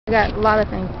Got a lot of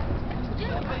things.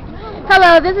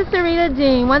 Hello, this is Sarita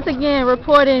Dean, once again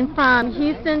reporting from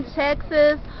Houston,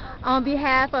 Texas, on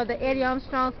behalf of the Eddie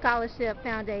Armstrong Scholarship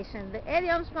Foundation. The Eddie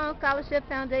Armstrong Scholarship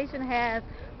Foundation has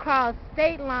crossed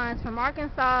state lines from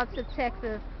Arkansas to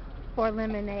Texas for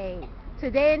Lemonade.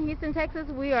 Today in Houston, Texas,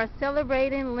 we are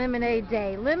celebrating Lemonade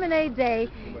Day. Lemonade Day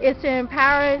is to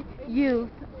empower youth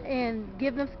and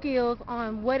give them skills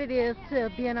on what it is to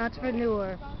be an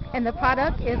entrepreneur. And the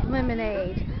product is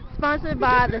lemonade, sponsored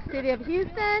by the City of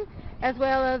Houston as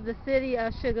well as the City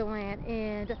of Sugar Land,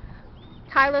 and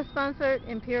Tyler sponsored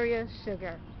Imperial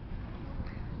Sugar.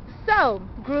 So,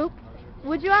 group,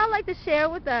 would you all like to share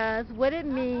with us what it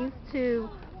means to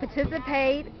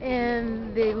participate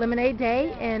in the Lemonade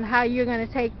Day and how you're going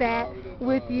to take that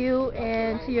with you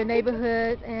and to your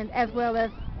neighborhood and as well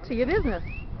as to your business?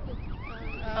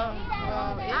 Well,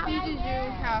 it teaches you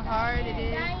how hard it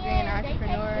is being an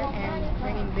entrepreneur and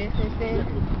bringing business in.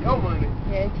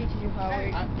 Yeah, it teaches you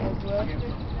hard work as well.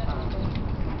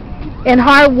 And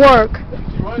hard work,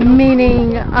 meaning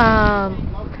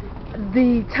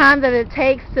the time that it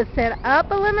takes to set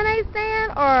up a lemonade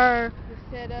stand, or The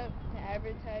setup, the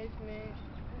advertisement,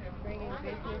 bringing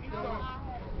business in,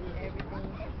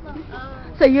 everything.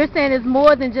 so you're saying it's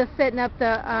more than just setting up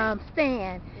the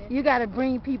stand. You got to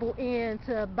bring people in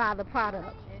to buy the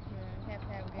product. Yes, ma'am. You have to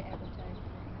have a good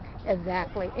advertisement.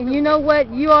 Exactly. And you know what?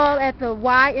 You all at the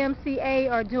YMCA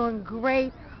are doing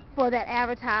great for that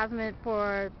advertisement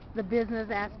for the business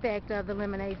aspect of the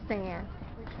lemonade stand.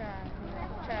 We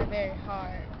try very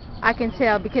hard. I can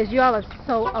tell because you all have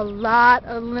sold a lot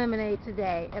of lemonade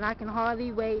today, and I can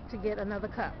hardly wait to get another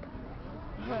cup.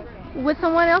 Would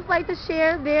someone else like to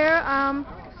share their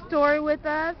story with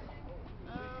us?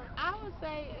 I would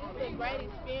say it's a great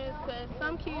experience because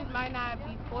some kids might not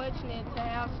be fortunate to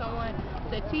have someone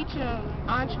to teach them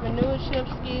entrepreneurship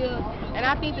skills, and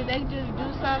I think that they just do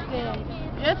something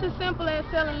just as simple as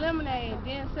selling lemonade.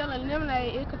 Then selling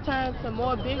lemonade, it could turn to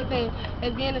more big things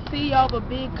as being a CEO of a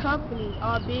big company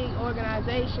or a big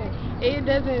organization. It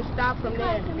doesn't stop from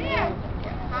there.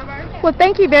 Well,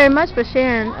 thank you very much for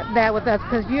sharing that with us,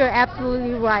 because you're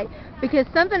absolutely right. Because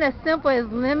something as simple as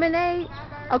lemonade,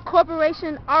 a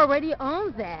corporation already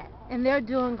owns that, and they're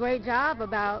doing a great job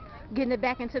about getting it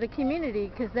back into the community,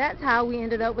 because that's how we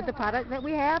ended up with the product that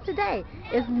we have today.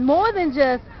 It's more than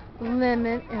just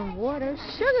lemon and water.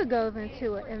 Sugar goes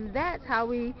into it, and that's how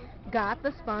we got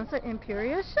the sponsor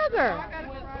Imperial Sugar.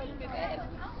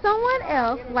 Someone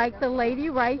else, like the lady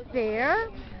right there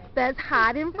that's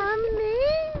hiding from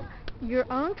me, you're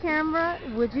on camera.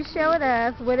 Would you share with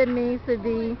us what it means to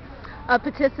be a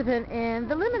participant in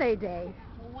the Lemonade Day?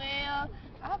 Well,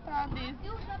 I found this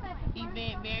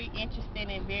event very interesting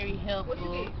and very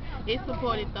helpful. It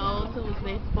supported those who was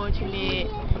less fortunate,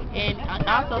 and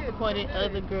also supported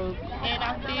other groups. And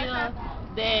I feel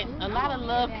that a lot of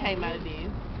love came out of this,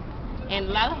 and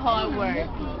a lot of hard work.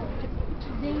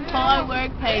 Hard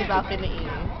work pays off in the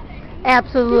end.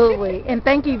 Absolutely. And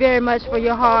thank you very much for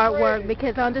your hard work,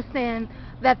 because I understand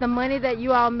that the money that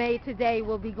you all made today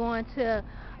will be going to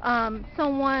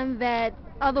someone that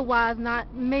otherwise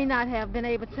may not have been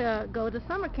able to go to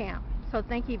summer camp. So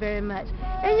thank you very much.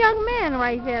 And young man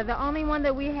right here, the only one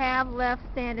that we have left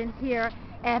standing here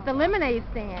at the lemonade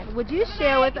stand. Would you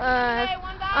share with us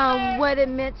what it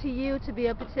meant to you to be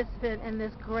a participant in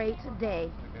this great day?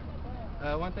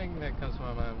 One thing that comes to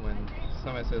my mind when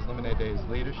somebody says Lemonade Day is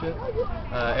leadership.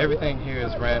 Everything here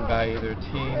is ran by either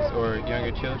teens or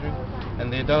younger children,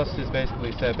 and the adults just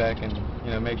basically sit back and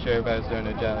make sure everybody's doing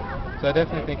their job. So I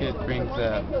definitely think it brings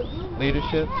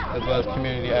leadership as well as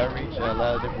community outreach. A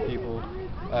lot of different people,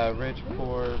 rich,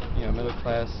 poor, middle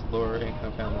class, lower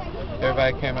income families.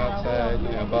 Everybody came outside,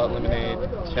 bought lemonade,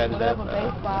 chatted up.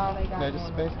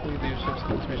 Just basically leadership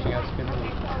skills, reaching out to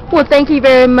community. Well, thank you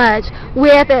very much.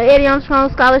 We at the Eddie Armstrong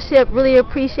Scholarship really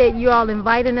appreciate you all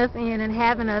inviting us in and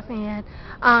having us in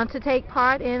to take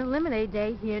part in Lemonade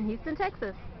Day here in Houston,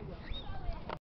 Texas.